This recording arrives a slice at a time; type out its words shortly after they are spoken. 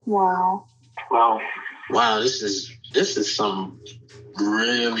Wow. Wow, this is some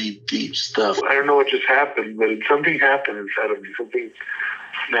really deep stuff. I don't know what just happened, but something happened inside of me. Something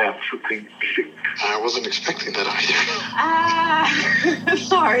snapped. Something. I wasn't expecting that either.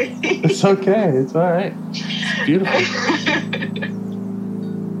 Sorry. It's okay. It's all right. It's beautiful.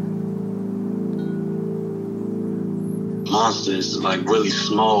 Monster is like really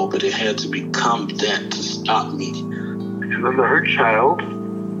small, but it had to become that to stop me. And then the hurt child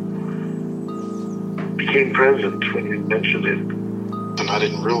became present when you mentioned it. And I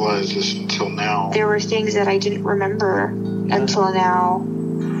didn't realize this until now. There were things that I didn't remember until now.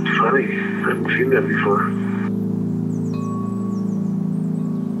 It's funny. I haven't seen that before.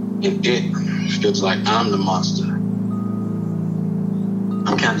 It feels like I'm the monster.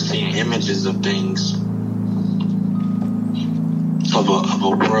 I'm kind of seeing images of things. Of a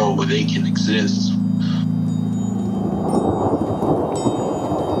world where they can exist.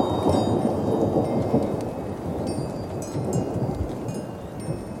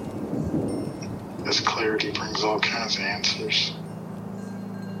 This clarity brings all kinds of answers.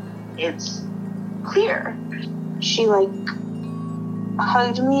 It's clear. She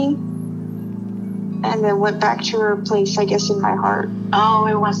hugged me and then went back to her place, I guess, in my heart. Oh,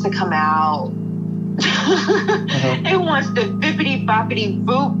 it wants to come out. It wants to bippity boppity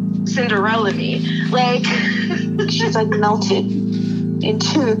boop Cinderella me. She's melted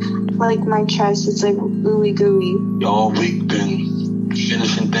into my chest. It's ooey gooey. All week been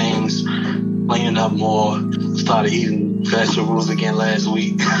finishing things, cleaning up more, started eating vegetables again last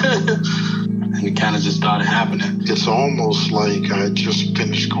week. And it kind of just started happening. It's almost like I just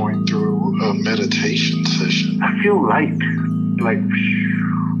finished going through a meditation session. I feel light.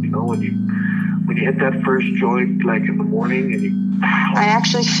 When you hit that first joint, in the morning, and I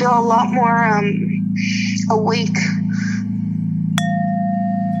actually feel a lot more awake.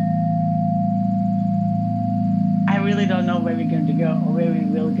 I really don't know where we're going to go or where we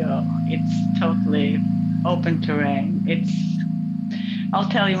will go. It's totally open terrain. I'll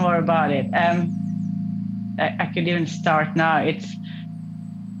tell you more about it. I could even start now.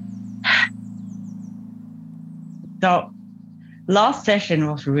 So last session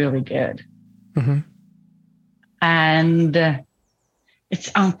was really good. Mm-hmm. And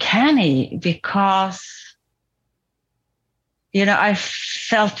it's uncanny because, I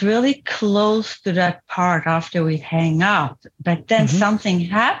felt really close to that part after we hang up. But then something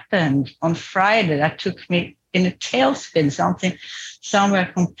happened on Friday that took me in a tailspin, somewhere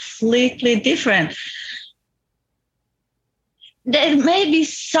completely different. There may be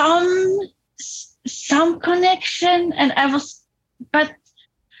some connection, and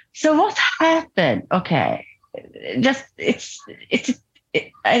so what happened? Okay,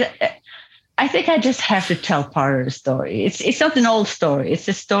 I think I just have to tell part of the story. It's not an old story. It's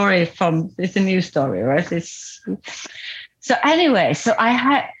a new story, right? So anyway. So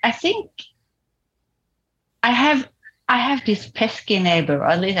I think I have this pesky neighbor, or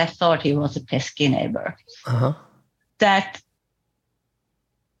at least I thought he was a pesky neighbor, that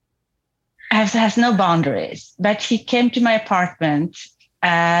has no boundaries. But he came to my apartment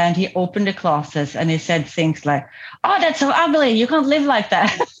and he opened the closets and he said things like, "Oh, that's so ugly. You can't live like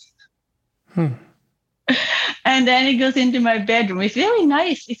that." And then he goes into my bedroom. It's very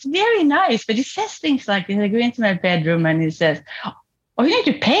nice. But he says things like this. I go into my bedroom and he says, "Oh, you need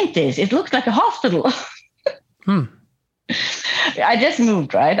to paint this. It looks like a hospital." I just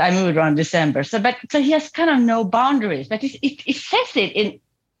moved, right? I moved around December. So he has kind of no boundaries. But it says it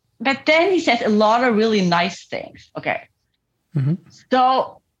but then he says a lot of really nice things. Okay.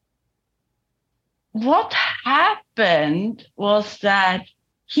 So what happened was that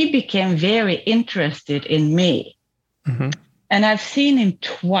he became very interested in me. And I've seen him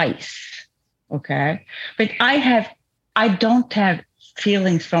twice. Okay. But I don't have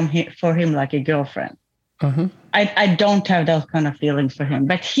feelings for him like a girlfriend. I don't have those kind of feelings for him,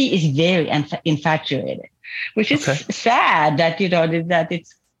 but he is very infatuated, which is sad that,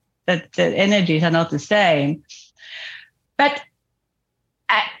 that the energies are not the same. But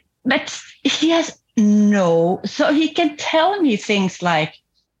he has so he can tell me things like,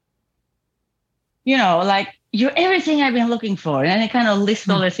 you're everything I've been looking for. And he kind of lists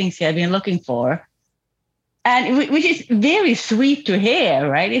all the things I've been looking for. And which is very sweet to hear,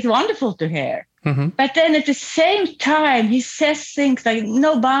 right? It's wonderful to hear. But then at the same time, he says things like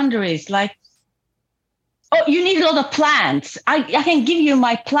no boundaries, like, "Oh, you need a lot of plants. I can give you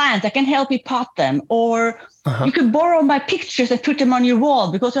my plants. I can help you pot them. Or you can borrow my pictures and put them on your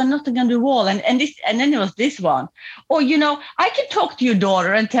wall because I'm nothing on the wall." And then there was this one. "Or, I can talk to your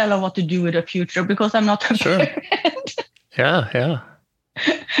daughter and tell her what to do with her future because I'm not her parent." Yeah.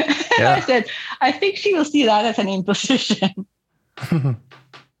 I said, I think she will see that as an imposition.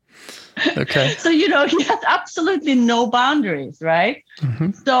 Okay. So, he has absolutely no boundaries, right?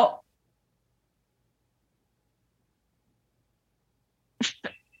 Mm-hmm. So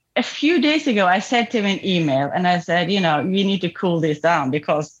a few days ago, I sent him an email and I said, we need to cool this down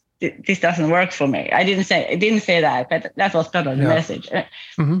because this doesn't work for me. I didn't say that, but that was kind of the message.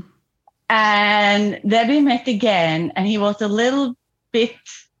 Mm-hmm. And then we met again, and he was a little bit,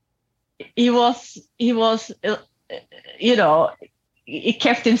 he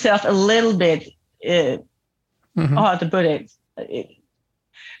kept himself a little bit, how to put it,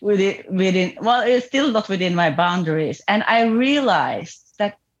 it's still not within my boundaries. And I realized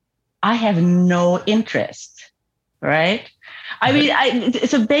that I have no interest, right? I mean,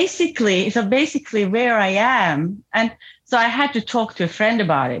 so basically where I am, and so I had to talk to a friend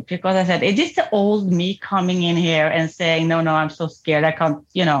about it because I said, is this the old me coming in here and saying, no, I'm so scared, I can't,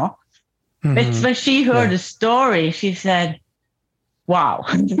 Mm-hmm. But when she heard the story, she said, wow,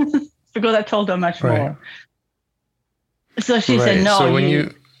 because I told her much more. So she said, no. So when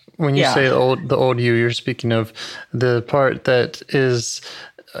you say the old you, you're speaking of the part that is,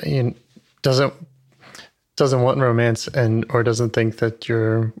 doesn't want romance or doesn't think that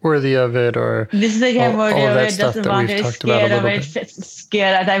you're worthy of it, or this is again worthy of it, doesn't want it, scared of it,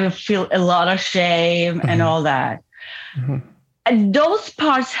 scared that I will feel a lot of shame and all that. Mm-hmm. And those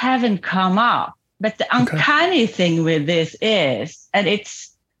parts haven't come up. But the uncanny thing with this is, and it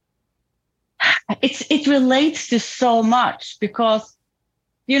relates to so much because,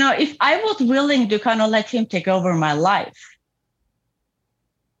 if I was willing to kind of let him take over my life,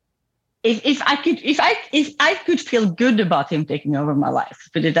 if I could feel good about him taking over my life,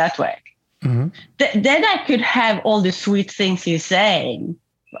 put it that way, mm-hmm. Then I could have all the sweet things he's saying,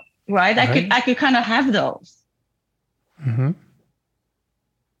 right? I could kind of have those. Mm-hmm.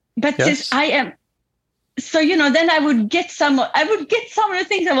 But since I am, so then I would get some of the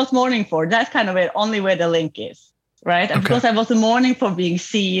things I was mourning for. That's kind of the only way the link is, right? Because I was mourning for being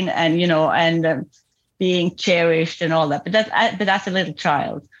seen and being cherished and all that. But that's a little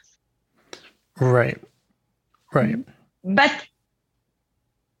child. Right. But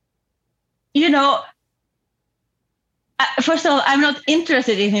first of all, I'm not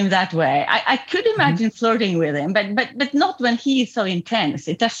interested in him that way. I could imagine flirting with him, but not when he is so intense.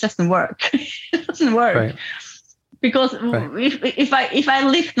 It just doesn't work. It doesn't work. Right. Because if I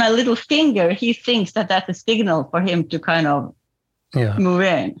lift my little finger, he thinks that that's a signal for him to kind of move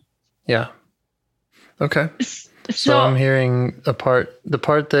in. Yeah. Okay. So I'm hearing the part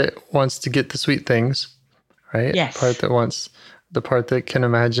that wants to get the sweet things, right? Yes. The part that can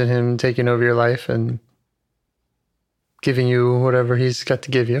imagine him taking over your life and giving you whatever he's got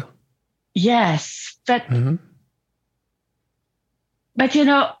to give you. Yes, but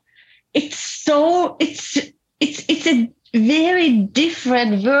it's a very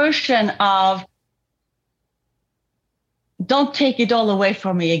different version of "Don't take it all away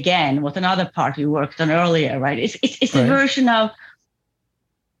from me again." Was another part we worked on earlier, right? It's a version of,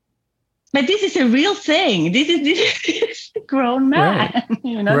 but this is a real thing. This is a grown man.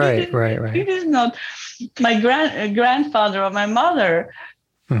 Right. This is not my grandfather or my mother.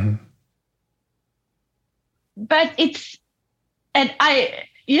 Mm-hmm. But I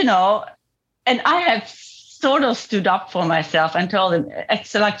have sort of stood up for myself and told him.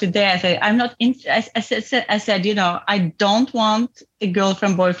 So like today, I said, I'm not. I said, I don't want a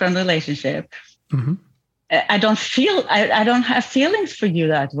girlfriend-boyfriend relationship. Mm-hmm. I don't have feelings for you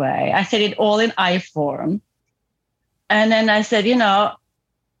that way. I said it all in I form. And then I said,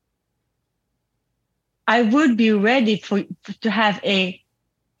 I would be ready to have a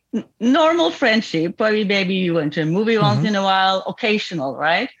normal friendship where we went to a movie once in a while, occasional,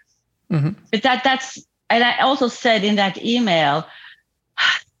 right? Mm-hmm. But that's, and I also said in that email,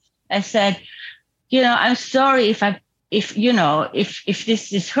 I said, I'm sorry if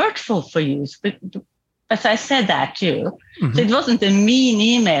this is hurtful for you. But I said that too. Mm-hmm. So it wasn't a mean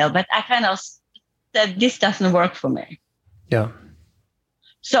email, but I kind of said, this doesn't work for me. Yeah.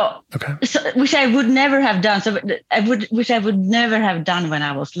 So which I would never have done. Which I would never have done when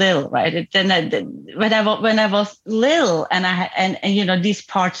I was little, right? When I was little, and these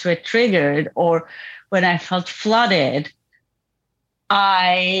parts were triggered, or when I felt flooded,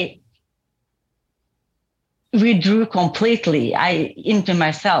 I withdrew completely. Into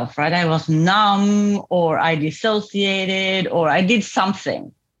myself, right? I was numb, or I dissociated, or I did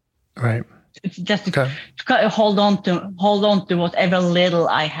something. Right. It's just to hold on to whatever little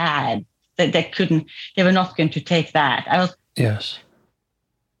I had that they were not going to take that. Yes.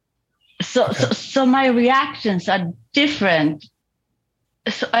 So my reactions are different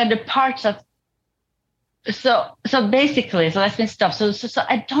so the parts of so basically, so let me stop. So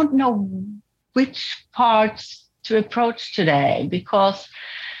I don't know which parts to approach today because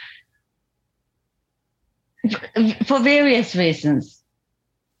for various reasons.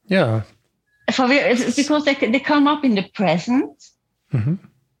 Yeah. Because they come up in the present. Mm-hmm.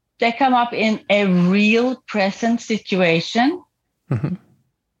 They come up in a real present situation. Mm-hmm.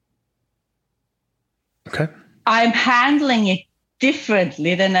 Okay. I'm handling it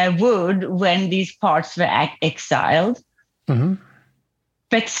differently than I would when these parts were exiled. Mm-hmm.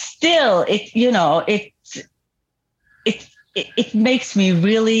 But still, it makes me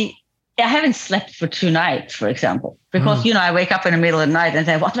really. I haven't slept for 2 nights, for example, because I wake up in the middle of the night and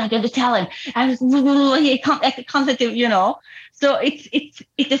say, "What am I going to tell him?" I can't, So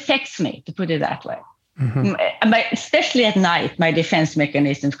it affects me, to put it that way. Mm-hmm. Especially at night, my defense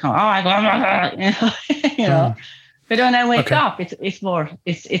mechanisms come. But when I wake up, it's more.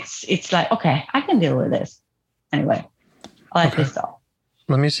 It's like, okay, I can deal with this. Anyway, I like this stuff.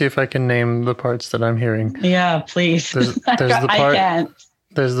 Let me see if I can name the parts that I'm hearing. Yeah, please. There's the part. I can't.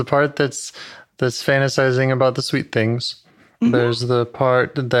 There's the part that's fantasizing about the sweet things. Mm-hmm. There's the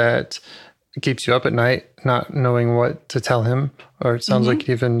part that keeps you up at night, not knowing what to tell him, or it sounds like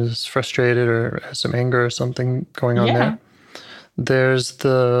he even is frustrated or has some anger or something going on there. There's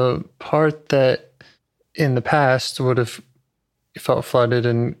the part that in the past would have felt flooded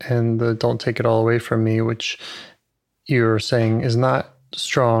and the "don't take it all away from me," which you're saying is not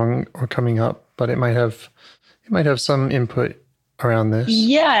strong or coming up, but it might have some input around this.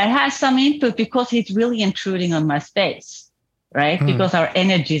 Yeah, it has some input because it's really intruding on my space, right? Because our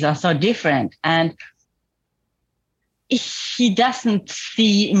energies are so different. And he doesn't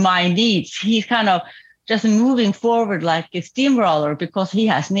see my needs. He's kind of just moving forward like a steamroller because he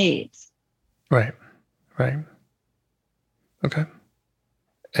has needs. Right. Okay.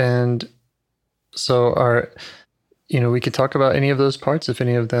 And so we could talk about any of those parts if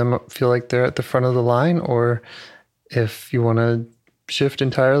any of them feel like they're at the front of the line, or if you want to shift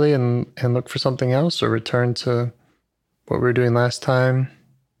entirely and look for something else or return to what we were doing last time.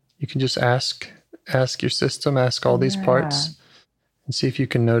 You can just ask your system, ask all these parts and see if you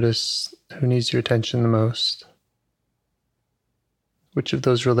can notice who needs your attention the most. Which of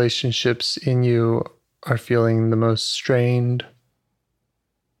those relationships in you are feeling the most strained?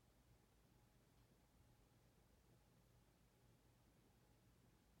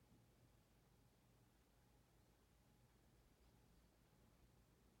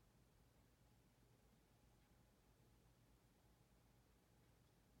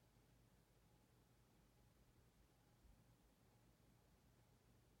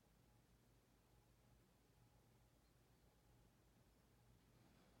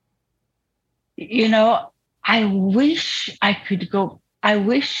 I wish I could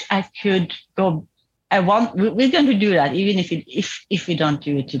go. We're going to do that, even if we don't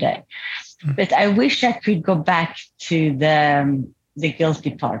do it today. But I wish I could go back to the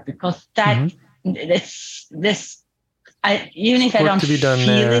guilty part, because that even if I don't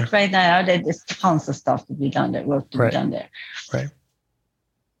feel it right now, there's tons of stuff to be done there, work to be done there. Right.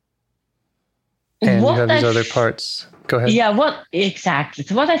 And you have these other parts. Go ahead. Yeah, exactly.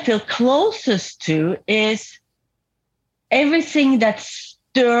 So what I feel closest to is everything that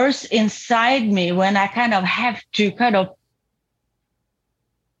stirs inside me when I kind of have to kind of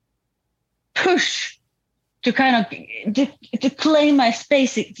push to kind of to claim my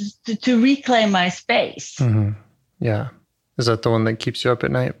space, to reclaim my space. Mm-hmm. Yeah. Is that the one that keeps you up at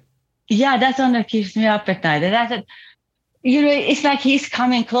night? Yeah, that's the one that keeps me up at night. And that's it's like he's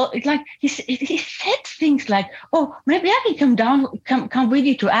coming close. It's like he said things like, "Oh, maybe I can come with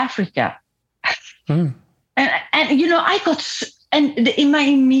you to Africa." And I got, in my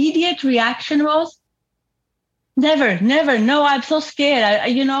immediate reaction was, never. No, I'm so scared.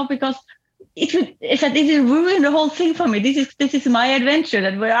 Because it would ruin the whole thing for me. This is my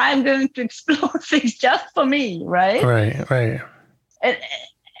adventure, where I'm going to explore things just for me, right? Right.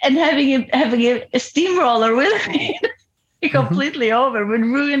 And having a steamroller with me. Completely over would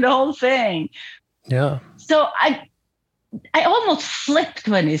ruin the whole thing. Yeah. So I almost flipped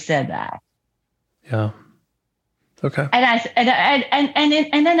when he said that. Yeah. Okay.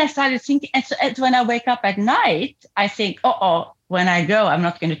 And then I started thinking. And so when I wake up at night, I think, when I go, I'm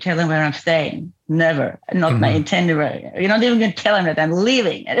not going to tell him where I'm staying. Never. Not my itinerary. You're not even going to tell him that I'm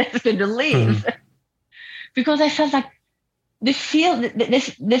leaving. And I'm going to leave because I felt like the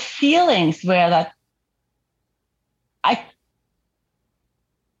feelings were that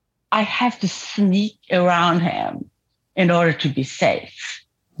I have to sneak around him in order to be safe.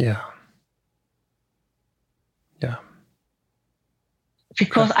 Yeah.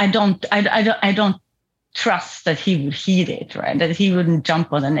 because I don't trust that he would heed it, right? That he wouldn't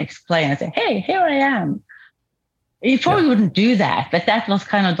jump on the next plane and say, "Hey, here I am." He probably wouldn't do that, but that was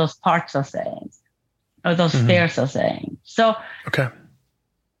kind of those parts of saying, or those fears of saying. So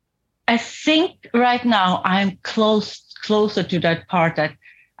I think right now I'm closer to that part that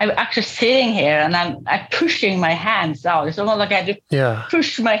I'm actually sitting here and I'm pushing my hands out. It's almost like I have to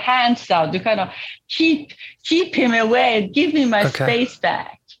push my hands out to kind of keep him away, give me my space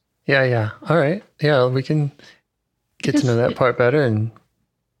back. Yeah. All right. Yeah, we can get to know that part better and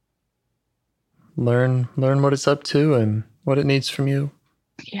learn what it's up to and what it needs from you.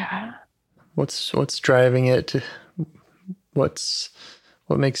 Yeah. What's driving it? What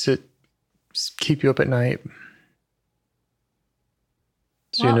makes it keep you up at night?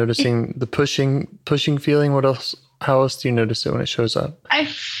 So you're noticing the pushing feeling. What else? How else do you notice it when it shows up? I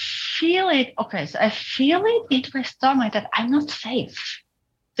feel it. Okay, so I feel it in my stomach that I'm not safe.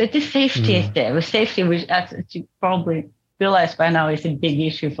 So the safety is there. The safety, which as you probably realize by now, is a big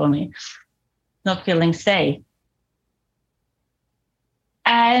issue for me. Not feeling safe.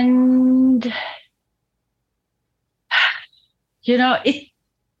 And,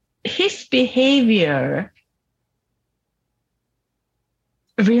 his behavior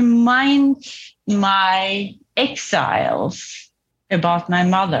reminds my exiles about my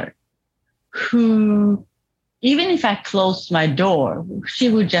mother, who, even if I closed my door, she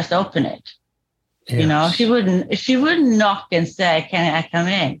would just open it. Yes. She wouldn't knock and say, "Can I come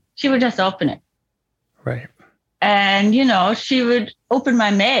in?" She would just open it. Right. And, she would open my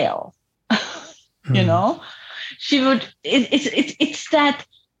mail, she would, it's that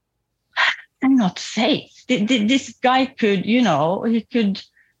I'm not safe. This guy could, he could.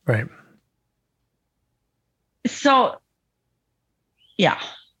 Right. So, yeah.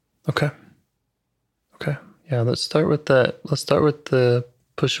 Okay. Yeah, let's start with that. Let's start with the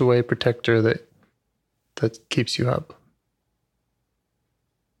push away protector that keeps you up.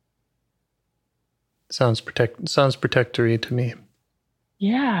 Sounds protectory to me.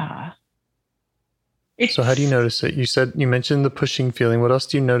 Yeah. So how do you notice it? You mentioned the pushing feeling. What else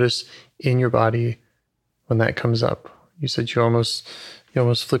do you notice in your body when that comes up? You said you almost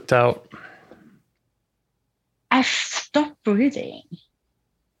flipped out. I stopped breathing.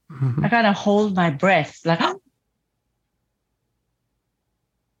 Mm-hmm. I kind of hold my breath, like,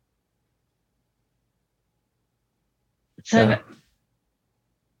 so, yeah.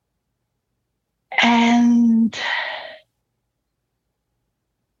 And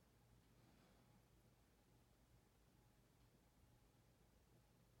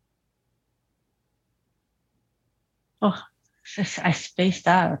I spaced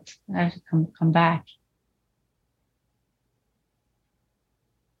out. I have to come back.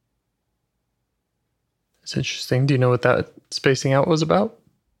 It's interesting. Do you know what that spacing out was about?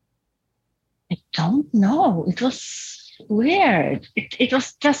 I don't know. It was weird. It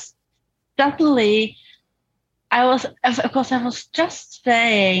was just suddenly. I was just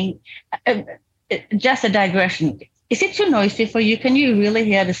saying, just a digression. Is it too noisy for you? Can you really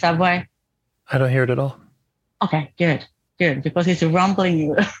hear the subway? I don't hear it at all. Okay, good, because it's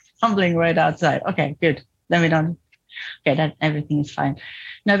rumbling right outside. Okay, good. Let me know. Okay, that everything is fine.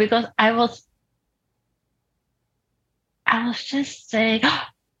 No, because I was just saying,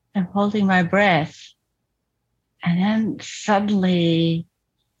 I'm holding my breath, and then suddenly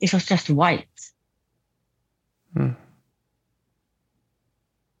it was just white.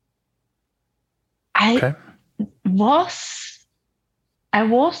 I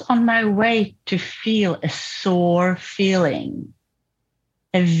was on my way to feel a sore feeling,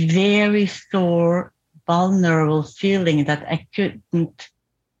 a very sore, vulnerable feeling that I couldn't.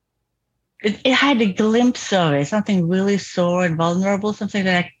 It had a glimpse of it, something really sore and vulnerable, something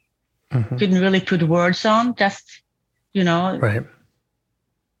that I couldn't really put words on. Just, Right.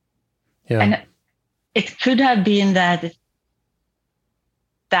 Yeah. And it could have been that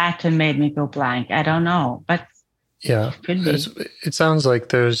made me go blank. I don't know, but yeah, it could be. It sounds like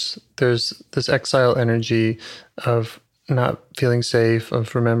there's this exile energy of not feeling safe,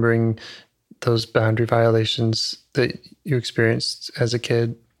 of remembering those boundary violations that you experienced as a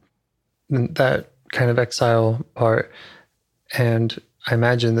kid, that kind of exile part. And I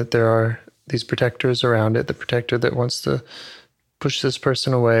imagine that there are these protectors around it, the protector that wants to push this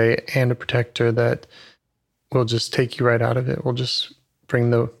person away, and a protector that will just take you right out of it. Will just bring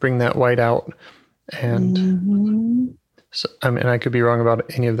that white out. And so, I mean, I could be wrong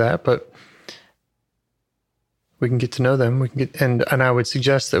about any of that, but we can get to know them. And I would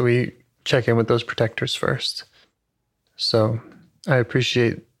suggest that we check in with those protectors first. So I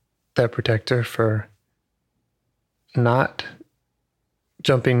appreciate that protector for not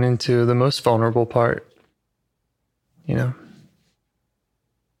jumping into the most vulnerable part. You know,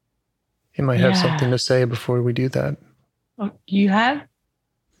 he might have something to say before we do that. Oh, you have?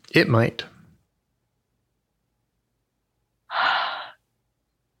 It might.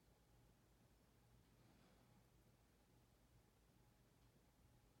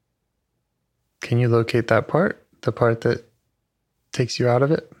 Can you locate that part? The part that takes you out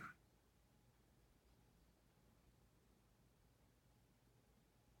of it?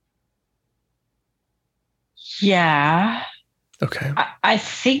 Yeah. Okay. I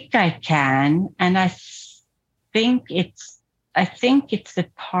think I can, and I think it's the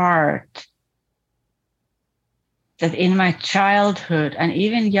part that in my childhood and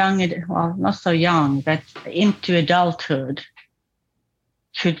even young, well, not so young, but into adulthood,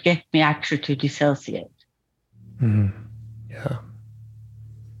 should get me actually to dissociate. Mm-hmm. Yeah.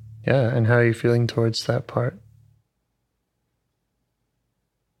 Yeah. And how are you feeling towards that part?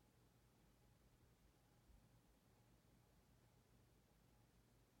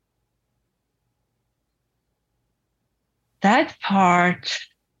 That part,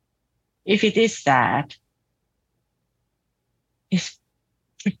 if it is that, is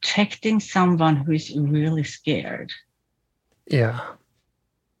protecting someone who is really scared. Yeah.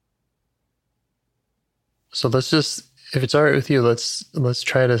 So let's just, if it's all right with you, let's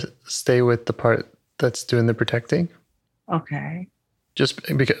try to stay with the part that's doing the protecting. Okay. Just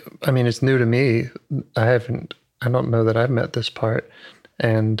because, I mean, it's new to me. I don't know that I've met this part.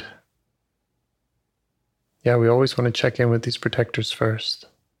 And yeah, we always want to check in with these protectors first.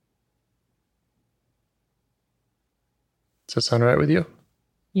 Does that sound all right with you?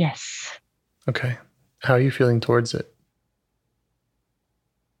 Yes. Okay. How are you feeling towards it?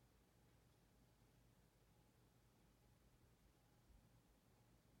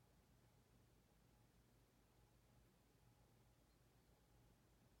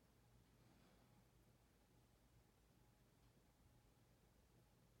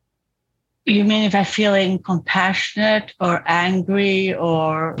 You mean if I'm feeling compassionate or angry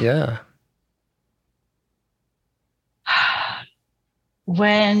or... Yeah.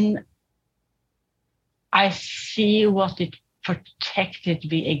 When I see what it protected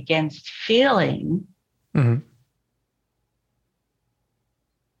me against feeling, Mm-hmm.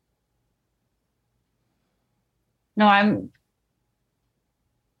 no,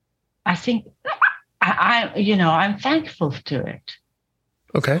 I think I'm thankful to it.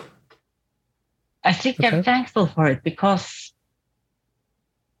 Okay. I think I'm thankful for it because...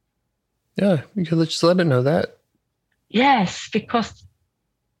 Yeah, you could just let it know that. Yes, because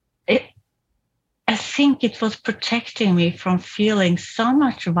I think it was protecting me from feeling so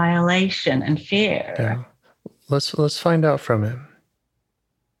much violation and fear. Yeah. Let's find out from it.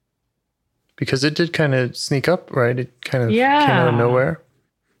 Because it did kind of sneak up, right? It kind of came out of nowhere.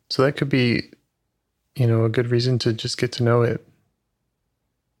 So that could be, a good reason to just get to know it.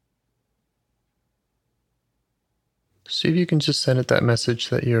 See if you can just send it that message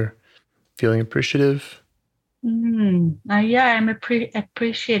that you're feeling appreciative. Yeah, I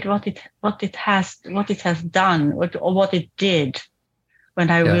appreciate what it has done, or what it did when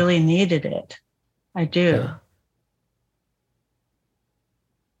I really needed it. I do. Yeah.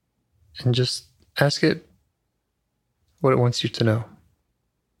 And just ask it what it wants you to know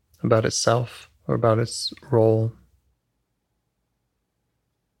about itself or about its role.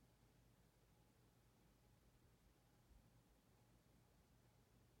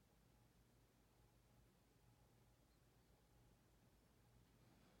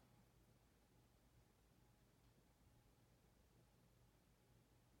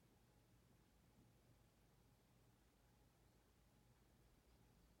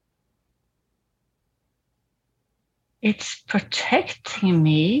 It's protecting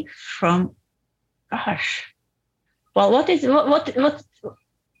me from, gosh. Well, what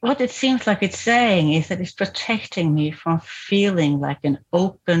it seems like it's saying is that it's protecting me from feeling like an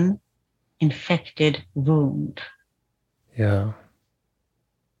open, infected wound. Yeah.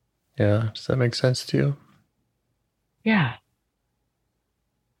 Yeah. Does that make sense to you? Yeah.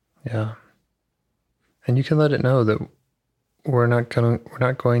 Yeah. And you can let it know that we're not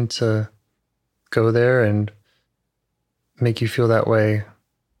going to go there and make you feel that way.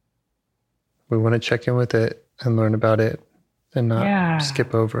 We want to check in with it and learn about it and not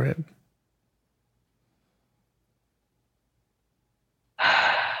skip over it.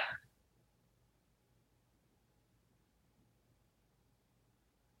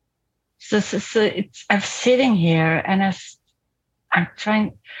 So I'm sitting here and I'm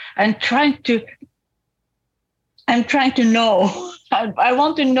trying to I'm trying to know. I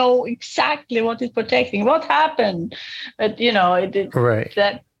want to know exactly what is protecting, what happened. But, right.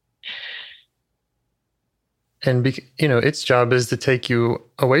 That. And, its job is to take you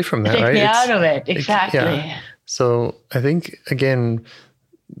away from that, take right? me out of it. Exactly. Yeah. So I think, again,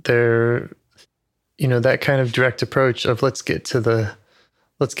 that kind of direct approach of let's get to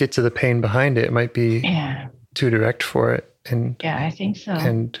the pain behind it might be too direct for it. And yeah, I think so.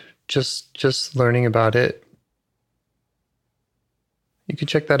 And just learning about it, you can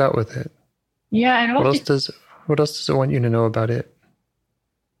check that out with it. Yeah. And what else does it want you to know about it?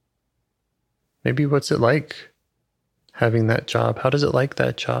 Maybe what's it like having that job? How does it like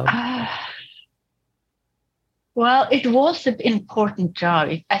that job? Well, it was an important job.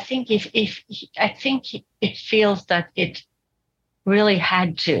 I think it feels that it really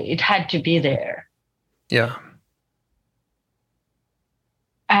had to be there. Yeah.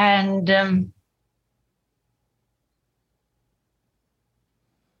 And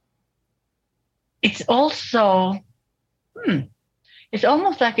it's also, it's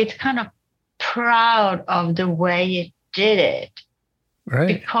almost like it's kind of proud of the way it did it. Right.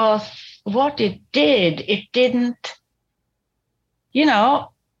 Because what it didn't, it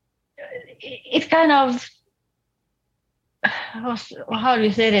kind of, how do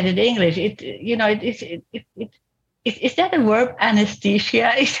you say that in English? Is that a word?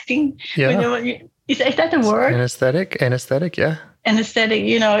 Anesthesia? Yeah. Is that a word? Anesthetic, yeah. Anesthetic,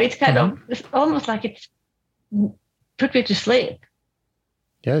 it's kind of, it's almost like it's put me to sleep.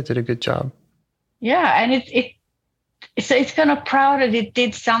 Yeah, it did a good job. Yeah, and it's kind of proud that it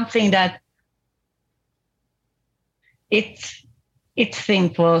did something that it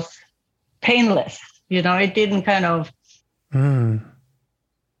think was painless. It didn't kind of.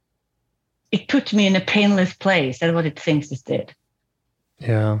 It put me in a painless place. That's what it thinks it did.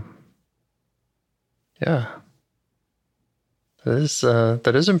 Yeah. Yeah.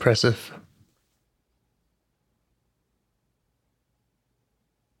 That is impressive.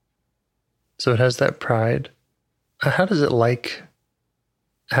 So it has that pride. How does it like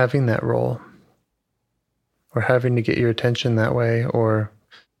having that role? Or having to get your attention that way, or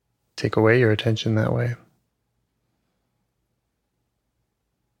take away your attention that way?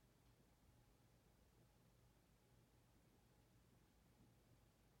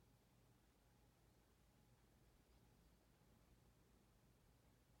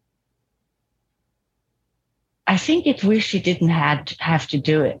 I think it wish it didn't have to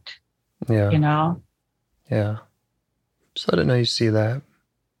do it. Yeah. Yeah. So I didn't know you see that.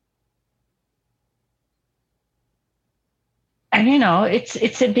 And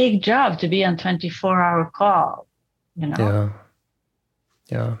it's a big job to be on 24-hour call. Yeah.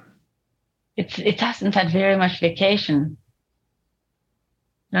 Yeah. It hasn't had very much vacation.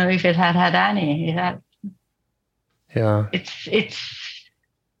 No, if it had any, it had. Yeah. It's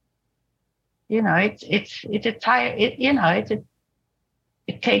a tire.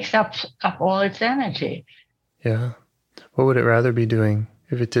 It takes up all its energy. Yeah. What would it rather be doing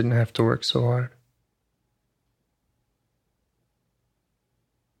if it didn't have to work so hard?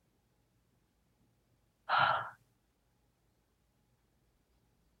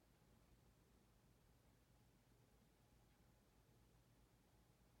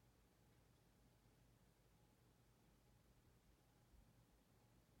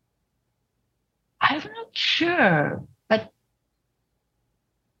 I'm not sure, but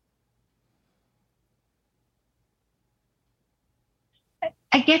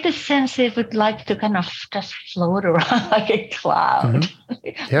I get the sense it would like to kind of just float around like a cloud,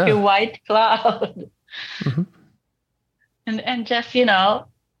 like a white cloud. Mm-hmm. And just,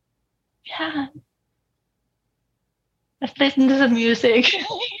 just listen to the music,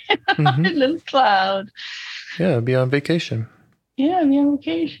 a little cloud. Yeah, be on vacation. Yeah, be on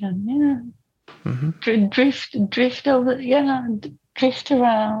vacation, drift over, drift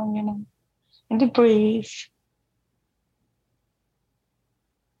around, in the breeze.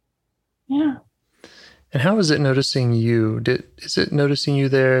 Yeah. And how is it noticing you? Is it noticing you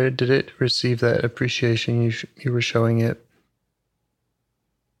there? Did it receive that appreciation you were showing it?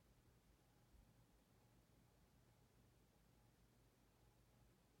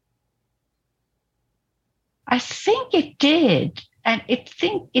 I think it did. And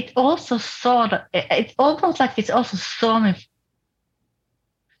it also saw that it's almost like it also saw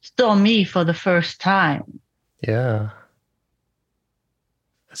me for the first time. Yeah.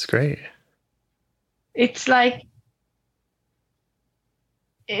 That's great. It's like,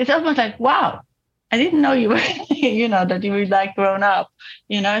 it's almost like, wow, I didn't know you were, that you were like grown up.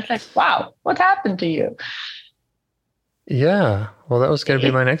 It's like, wow, what happened to you? Yeah. Well, that was going to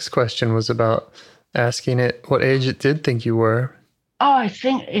be my next question, was about asking it what age it did think you were. Oh, I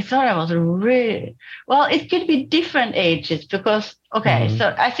think it thought I was really well. It could be different ages because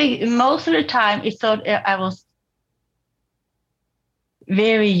so I think most of the time it thought I was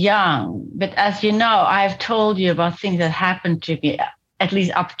very young. But as you know, I've told you about things that happened to me at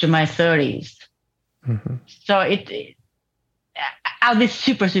least up to my 30s. Mm-hmm. So I'll be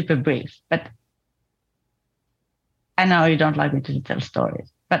super, super brief. But I know you don't like me to tell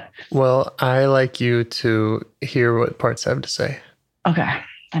stories. But well, I like you to hear what parts have to say. Okay,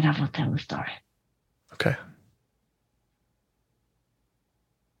 then I will tell the story. Okay.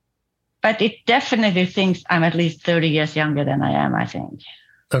 But it definitely thinks I'm at least 30 years younger than I am, I think.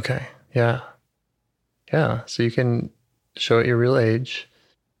 Okay. Yeah. Yeah. So you can show it your real age.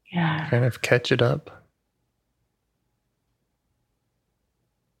 Yeah. Kind of catch it up.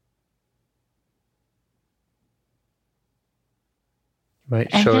 You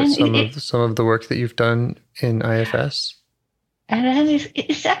might show it some of the work that you've done in IFS. And then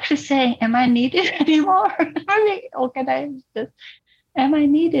it's actually saying, am I needed anymore? Am I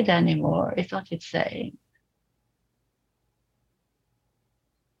needed anymore? Is what it's saying.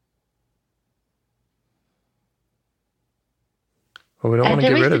 Well, we don't want to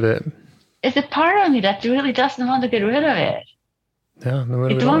get rid of it. It's a part of me that really doesn't want to get rid of it. Yeah, no,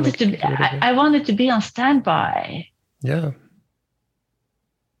 we don't want to get rid of it. I want it to be on standby. Yeah.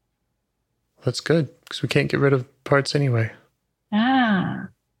 That's good, because we can't get rid of parts anyway. Ah.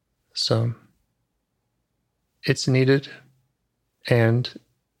 So it's needed, and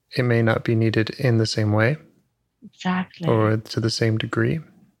it may not be needed in the same way. Exactly. Or to the same degree.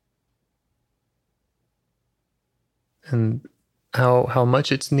 And how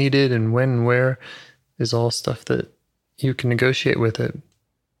much it's needed and when and where is all stuff that you can negotiate with it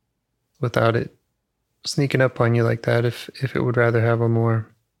without it sneaking up on you like that if it would rather have a more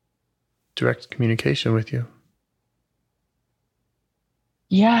direct communication with you.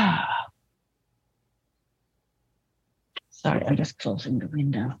 Yeah. Sorry, I'm just closing the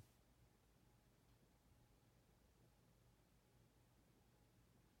window.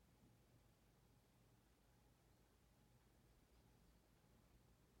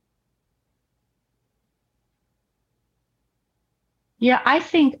 Yeah, I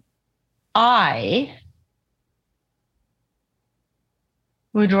think I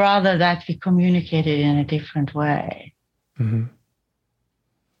would rather that we communicated in a different way. Mm-hmm.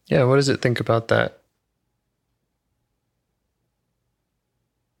 Yeah, what does it think about that?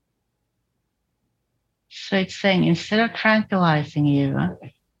 So it's saying, instead of tranquilizing you,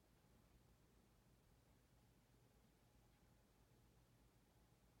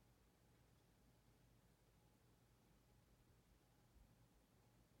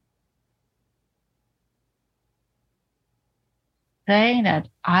 saying that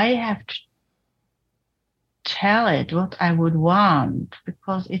I have to tell it what I would want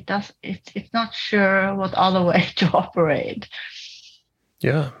because it's not sure what other way to operate.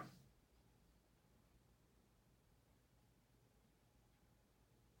 Yeah.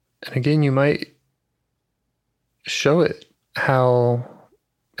 And again, you might show it how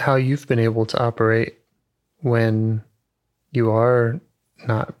you've been able to operate when you are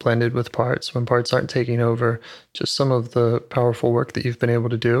not blended with parts, when parts aren't taking over, just some of the powerful work that you've been able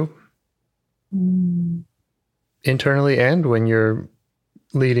to do internally, and when you're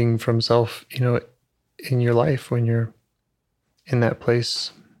leading from self, in your life, when you're in that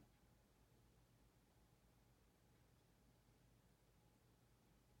place.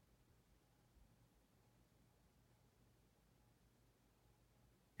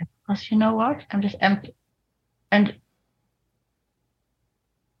 Because you know what? I'm just empty. And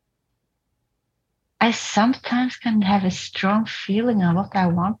I sometimes can have a strong feeling of what I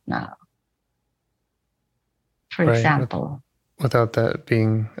want now. For example. Without that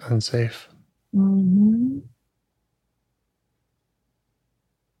being unsafe. Mm-hmm.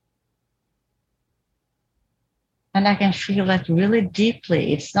 And I can feel that really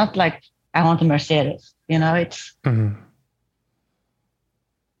deeply. It's not like I want a Mercedes, it's. Mm-hmm.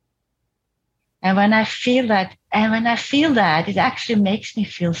 And when I feel that, it actually makes me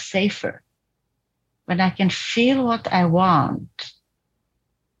feel safer. When I can feel what I want,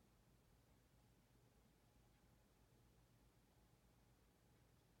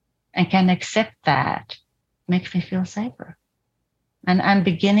 and can accept that, makes me feel safer. And I'm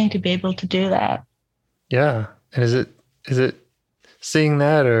beginning to be able to do that. Yeah. And is it seeing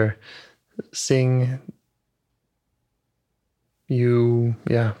that, or seeing you,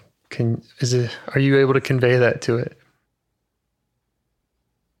 yeah, are you able to convey that to it?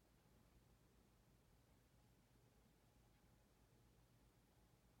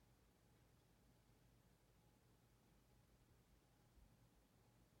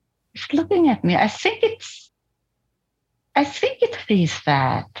 just looking at me. I think it feels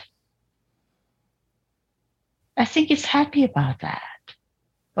that. I think it's happy about that.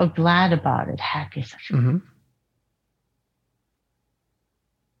 Or glad about it. Happy. Mm-hmm.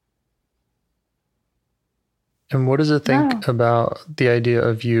 And what does it think about the idea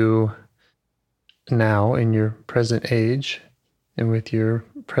of you now in your present age and with your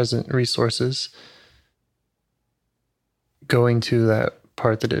present resources going to that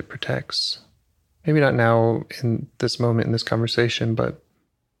part that it protects? Maybe not now in this moment in this conversation, but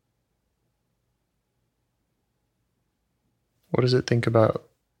what does it think about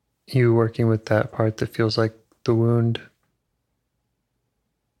you working with that part that feels like the wound?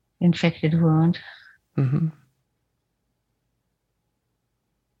 Infected wound. Mm-hmm.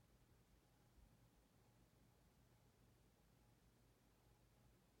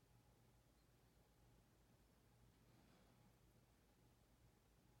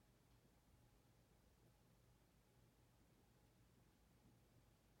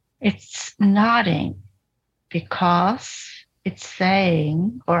 It's nodding because it's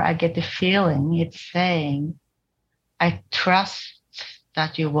saying, or I get the feeling it's saying, I trust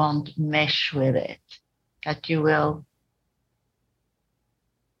that you won't mesh with it, that you will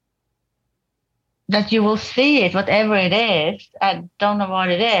see it, whatever it is. I don't know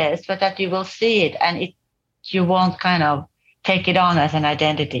what it is, but that you will see it, and you won't kind of take it on as an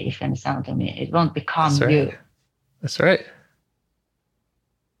identity, if you understand what I mean. It won't become That's right. you. That's right.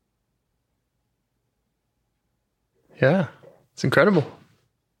 Yeah, it's incredible.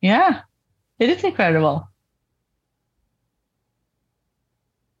 Yeah, it is incredible.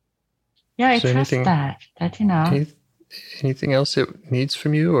 Yeah, I trust that, you know. Anything else it needs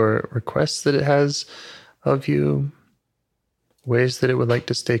from you or requests that it has of you? Ways that it would like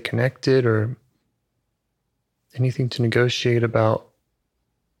to stay connected or anything to negotiate about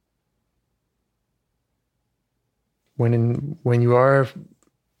when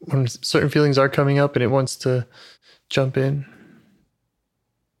certain feelings are coming up and it wants to jump in?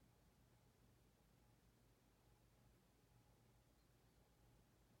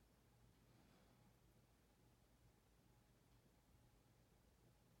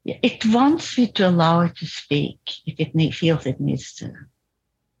 It wants you to allow it to speak if it feels it needs to.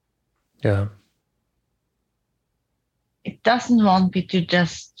 Yeah. It doesn't want me to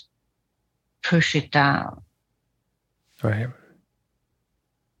just push it down. Right.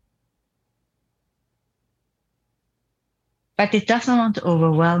 But it doesn't want to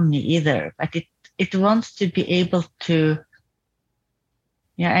overwhelm me either. But it wants to be able to,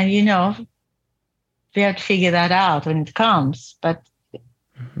 and you know, we have to figure that out when it comes. But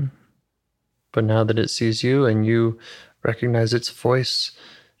But now that it sees you and you recognize its voice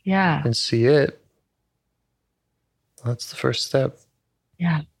and see it, that's the first step.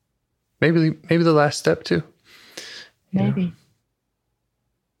 Yeah. Maybe the last step too. Maybe. Yeah.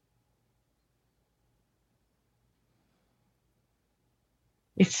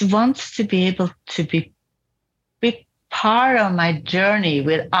 It wants to be able to be part of my journey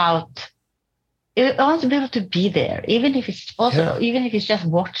without. It wants to be able to be there, even if it's just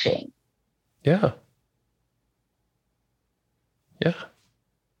watching. Yeah. Yeah.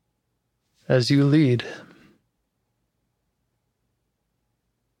 As you lead.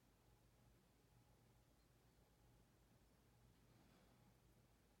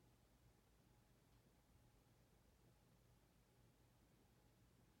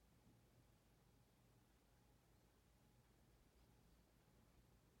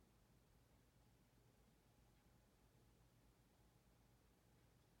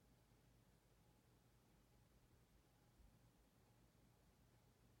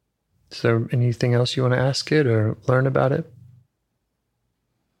 Is there anything else you want to ask it or learn about it?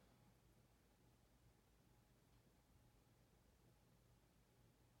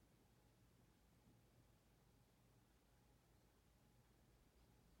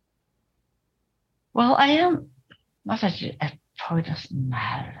 Well, I am not that it probably doesn't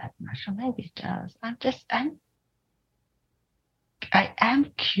matter that much, or maybe it does. I am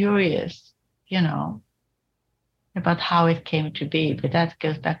curious, about how it came to be, but that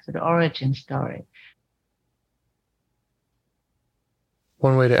goes back to the origin story.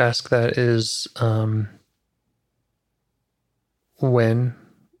 One way to ask that is when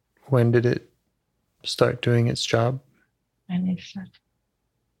did it start doing its job? And it's not.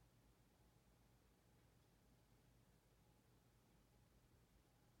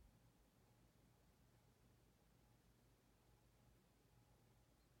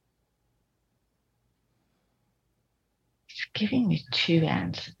 It's giving me two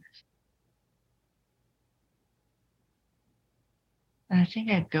answers. I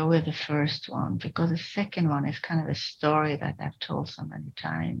think I'd go with the first one because the second one is kind of a story that I've told so many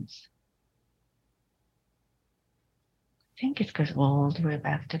times. I think it goes all the way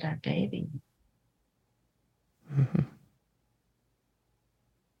back to that baby. Mm-hmm.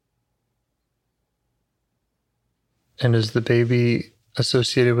 And is the baby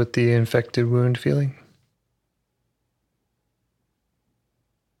associated with the infected wound feeling?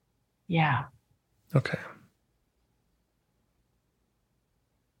 Yeah. Okay.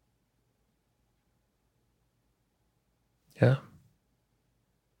 Yeah.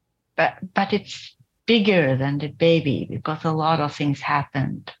 But it's bigger than the baby because a lot of things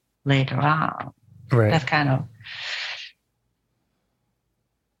happened later on. Right. That kind of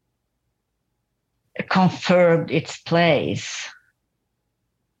confirmed its place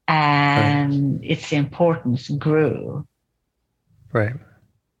and its importance grew. Right.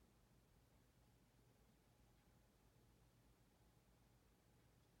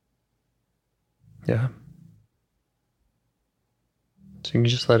 Yeah. So you can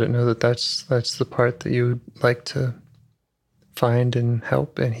just let it know that that's the part that you would like to find and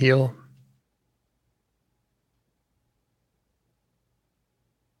help and heal.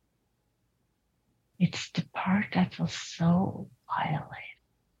 It's the part that was so violated.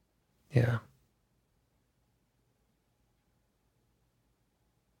 Yeah.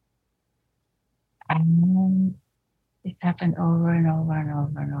 And it happened over and over and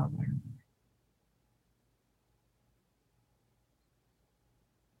over and over and over.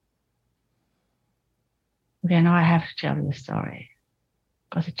 Okay, now I have to tell you a story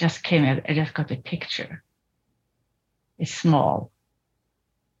because it just came. I just got a picture. It's small.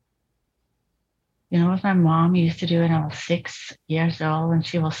 You know what my mom used to do when I was 6 years old when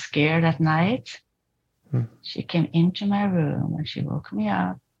she was scared at night? She came into my room and she woke me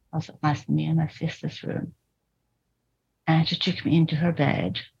up. It was me and my sister's room. And she took me into her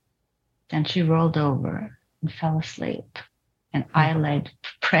bed. Then she rolled over and fell asleep. And eyelid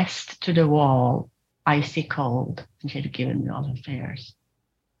pressed to the wall, icy cold. And she had given me all her fears.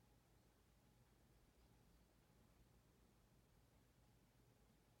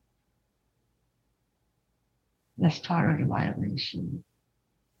 That's part of the violation.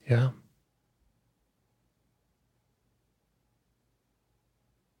 Yeah.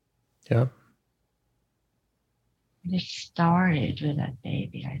 Yeah. It started with that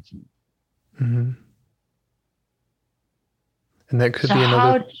baby, I think. Mm-hmm. And that could be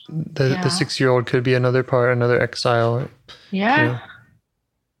another. The 6-year-old could be another part, another exile. Yeah. You know?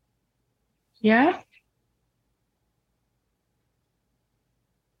 Yeah.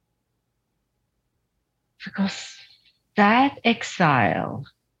 Because that exile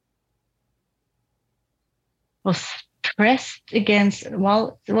was pressed against,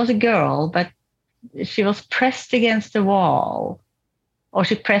 well, it was a girl, but she was pressed against the wall, or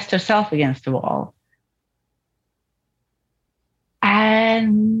she pressed herself against the wall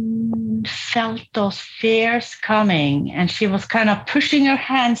and felt those fears coming. And she was kind of pushing her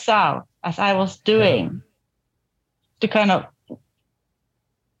hands out as I was doing to kind of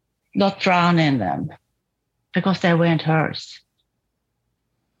not drown in them because they weren't hers.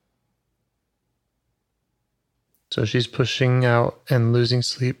 So she's pushing out and losing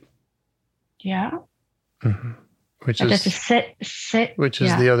sleep. Yeah. Mm-hmm. Which and is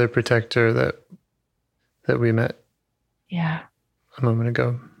the other protector that we met. Yeah. A moment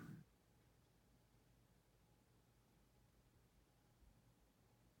ago.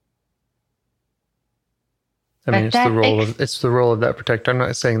 I mean, it's the role of that protector. I'm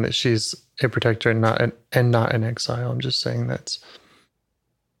not saying that she's a protector and not an exile. I'm just saying that's.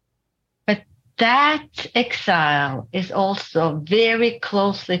 But that exile is also very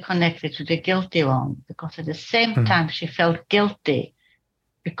closely connected to the guilty one, because at the same time she felt guilty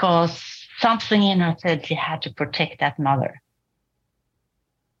because something in her said she had to protect that mother.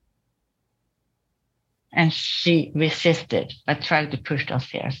 And she resisted, but tried to push those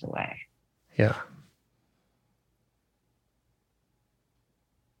fears away. Yeah.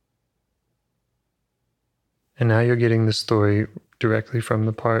 And now you're getting the story directly from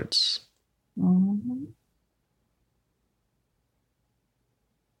the parts. Mm-hmm.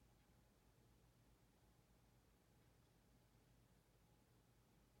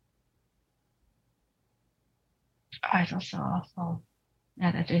 I feel so awful.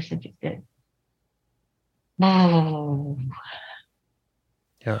 Yeah, that is a bit good. Oh.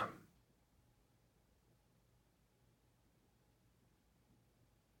 Yeah.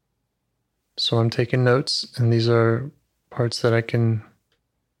 So I'm taking notes, and these are parts that I can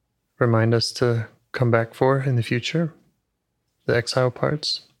remind us to come back for in the future, the exile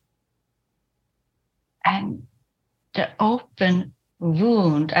parts. And the open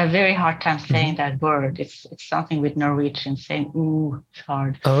wound. I have a very hard time saying that word. It's something with Norwegian saying ooh. It's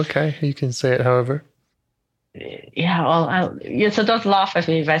hard. Oh, okay. You can say it however. Yeah, well, so don't laugh at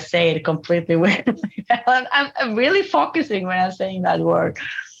me if I say it completely weird. I'm really focusing when I'm saying that word.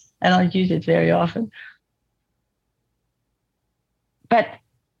 I don't use it very often. But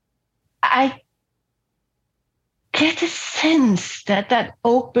I get a sense that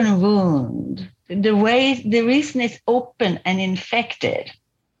open wound, the reason it's open and infected,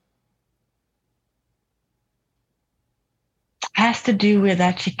 has to do with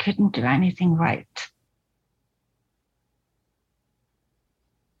that she couldn't do anything right.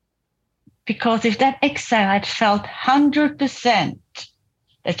 Because if that exile had felt 100%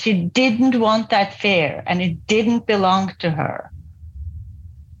 that she didn't want that fear and it didn't belong to her,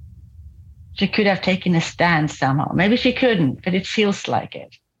 she could have taken a stand somehow. Maybe she couldn't, but it feels like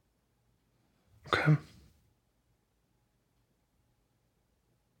it. Okay.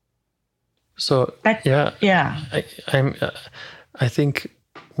 So, yeah. I think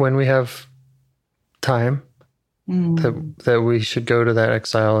when we have time, that we should go to that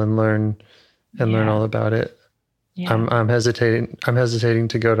exile and learn all about it. Yeah. I'm hesitating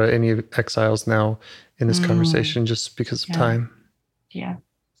to go to any exiles now in this conversation just because of time. Yeah.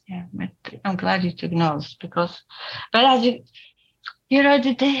 But I'm glad you took notes but as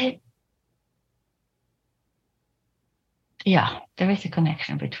there is a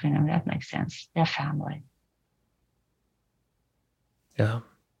connection between them. That makes sense. They're family. Yeah.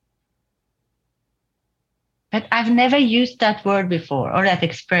 But I've never used that word before, or that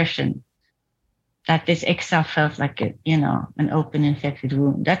expression, that this exile felt like an open infected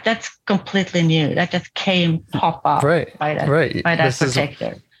wound. That's completely new. That just pop up by that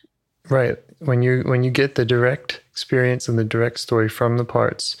protector. Right. When you get the direct experience and the direct story from the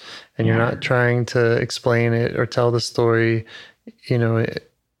parts, and you're not trying to explain it or tell the story,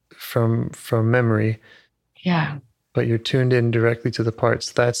 from memory. Yeah. But you're tuned in directly to the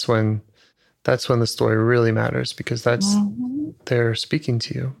parts. That's when the story really matters, because that's they're speaking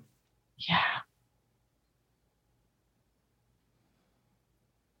to you. Yeah.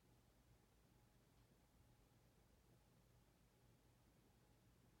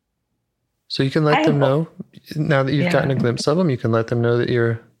 So you can let them know, now that you've gotten a glimpse of them, you can let them know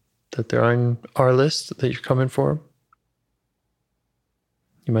that they're on our list, that you're coming for them.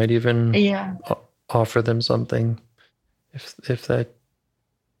 You might even offer them something if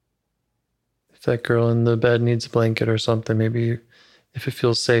that girl in the bed needs a blanket or something. Maybe if it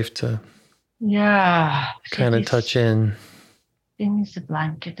feels safe to kind of touch in. She needs a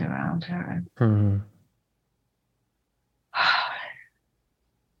blanket around her. Mm-hmm.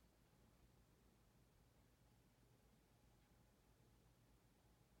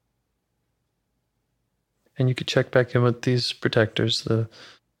 And you could check back in with these protectors, the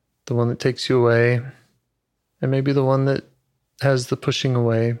one that takes you away, and maybe the one that has the pushing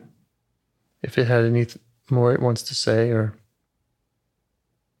away, if it had any more it wants to say or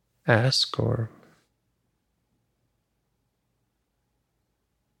ask, or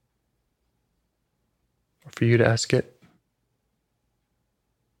for you to ask it.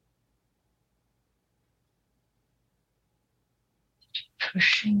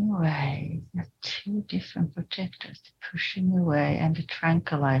 Pushing away. There are two different protectors, the pushing away and the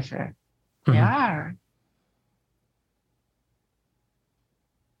tranquilizer. They are.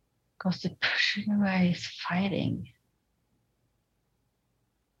 Because the pushing away is fighting.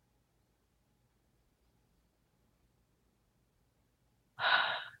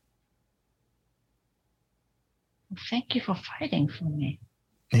 Thank you for fighting for me.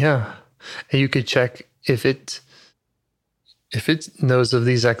 Yeah. And you could check if it knows of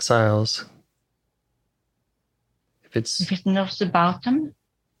these exiles. If it knows about them?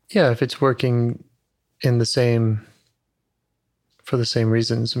 Yeah, if it's working for the same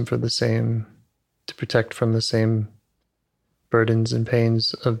reasons and to protect from the same burdens and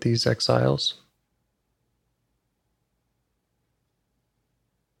pains of these exiles.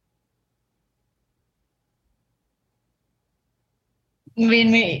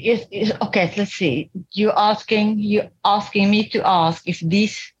 Okay, let's see. You're asking me to ask if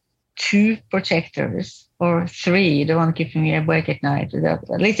these two protectors, or three, you don't want to keep me awake at night,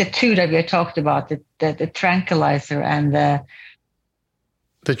 at least the two that we talked about, the tranquilizer and the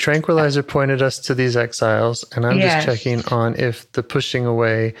tranquilizer pointed us to these exiles, and I'm just checking on if the pushing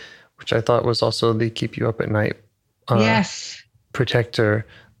away, which I thought was also the keep you up at night protector,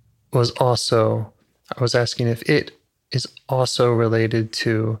 was also, I was asking if it is also related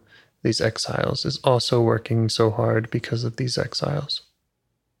to these exiles, is also working so hard because of these exiles.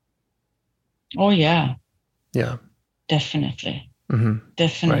 Oh, yeah. Yeah. Definitely. Mm-hmm.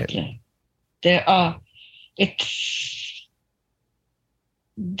 Definitely. Right.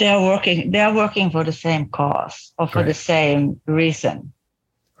 They are working for the same cause or for the same reason.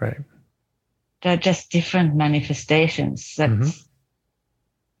 Right. They're just different manifestations. That's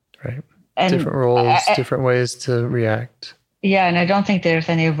right. And different roles, different ways to react. Yeah, and I don't think there's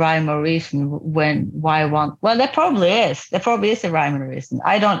any rhyme or reason why one. Well, there probably is. There probably is a rhyme or reason.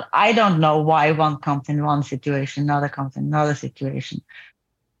 I don't know why one comes in one situation, another comes in another situation.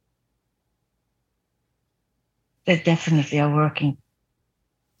 They definitely are working.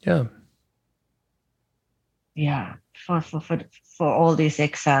 Yeah. Yeah, for all these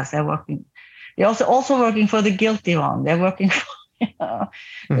exiles, they're working. They're also working for the guilty one. They're working for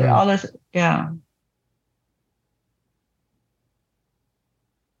all this. Yeah.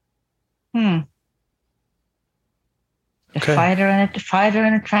 The fighter and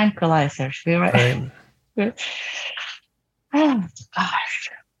a tranquilizer. Should be right. Oh gosh.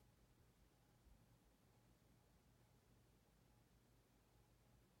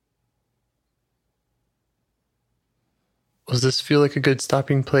 Does this feel like a good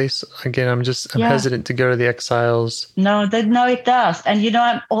stopping place? Again, I'm hesitant to go to the exiles. No, it does. And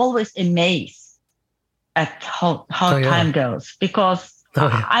I'm always amazed at how time goes because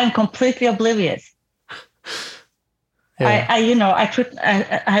I'm completely oblivious. Yeah. I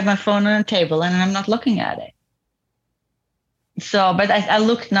have my phone on the table and I'm not looking at it. So, but I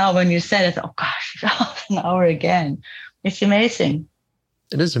looked now when you said it. Oh gosh, half an hour again. It's amazing.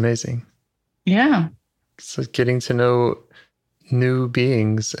 It is amazing. Yeah. It's like getting to know new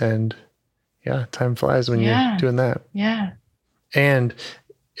beings, and time flies when you're doing that. Yeah. And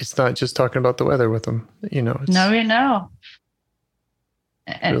it's not just talking about the weather with them. It's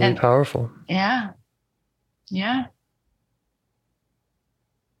really powerful. Yeah. Yeah.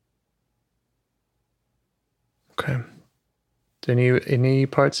 Okay. Do any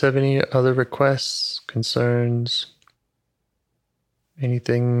parts have any other requests, concerns,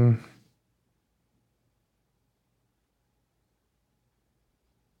 anything?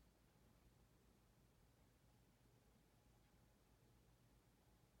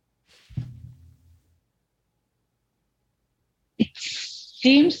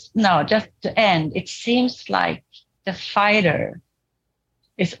 Just to end, it seems like the fighter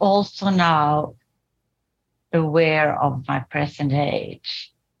is also now aware of my present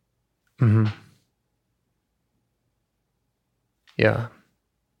age. Mm-hmm. Yeah.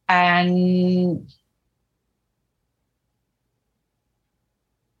 And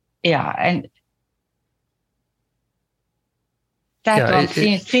that one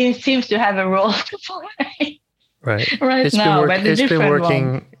seems to have a role to play. Right.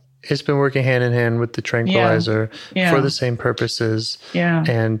 It's been working hand in hand with the tranquilizer for the same purposes. Yeah.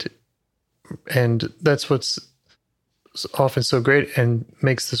 And that's what's often so great and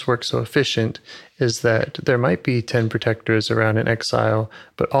makes this work so efficient is that there might be 10 protectors around an exile,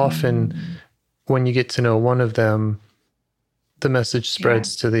 but often when you get to know one of them, the message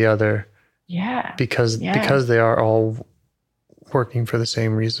spreads to the other. Yeah. Because they are all working for the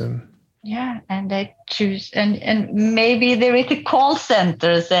same reason. Yeah, and they choose, and maybe there is a call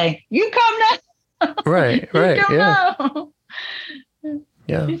center saying, "You come now." Right. Now.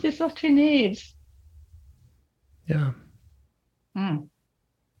 Yeah. This is what he needs. Yeah. Well,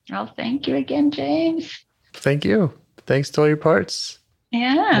 thank you again, James. Thank you. Thanks to all your parts.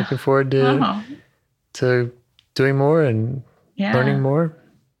 Yeah. Looking forward to doing more and learning more.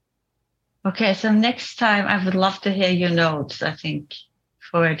 Okay, so next time I would love to hear your notes, I think,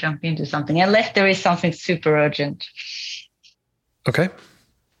 before I jump into something, unless there is something super urgent. Okay.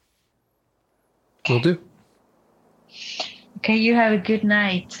 Will do. Okay, you have a good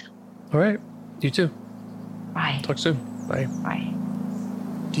night. All right. You too. Bye. Talk soon. Bye. Bye.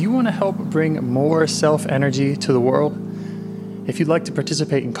 Do you want to help bring more self-energy to the world? If you'd like to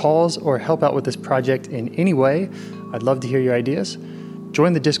participate in calls or help out with this project in any way, I'd love to hear your ideas.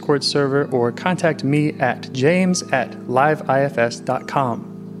 Join the Discord server or contact me at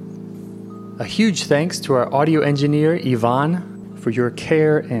james@liveifs.com. A huge thanks to our audio engineer, Yvonne, for your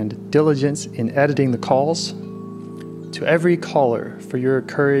care and diligence in editing the calls. To every caller for your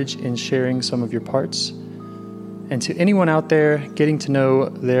courage in sharing some of your parts. And to anyone out there getting to know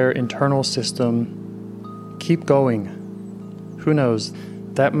their internal system, keep going. Who knows,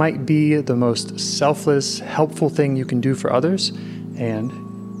 that might be the most selfless, helpful thing you can do for others, and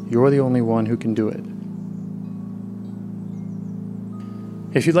you're the only one who can do it.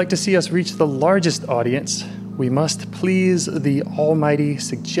 If you'd like to see us reach the largest audience, we must please the almighty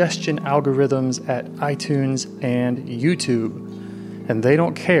suggestion algorithms at iTunes and YouTube, and they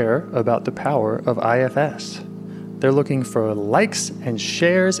don't care about the power of IFS. They're looking for likes and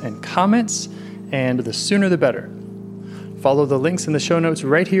shares and comments, and the sooner the better. Follow the links in the show notes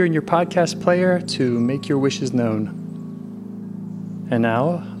right here in your podcast player to make your wishes known. And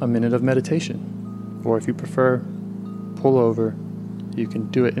now, a minute of meditation. Or if you prefer, pull over. You can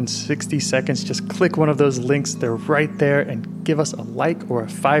do it in 60 seconds. Just click one of those links. They're right there, and give us a like or a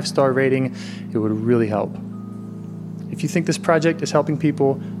 5-star rating. It would really help. If you think this project is helping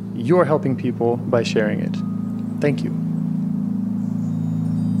people, you're helping people by sharing it. Thank you.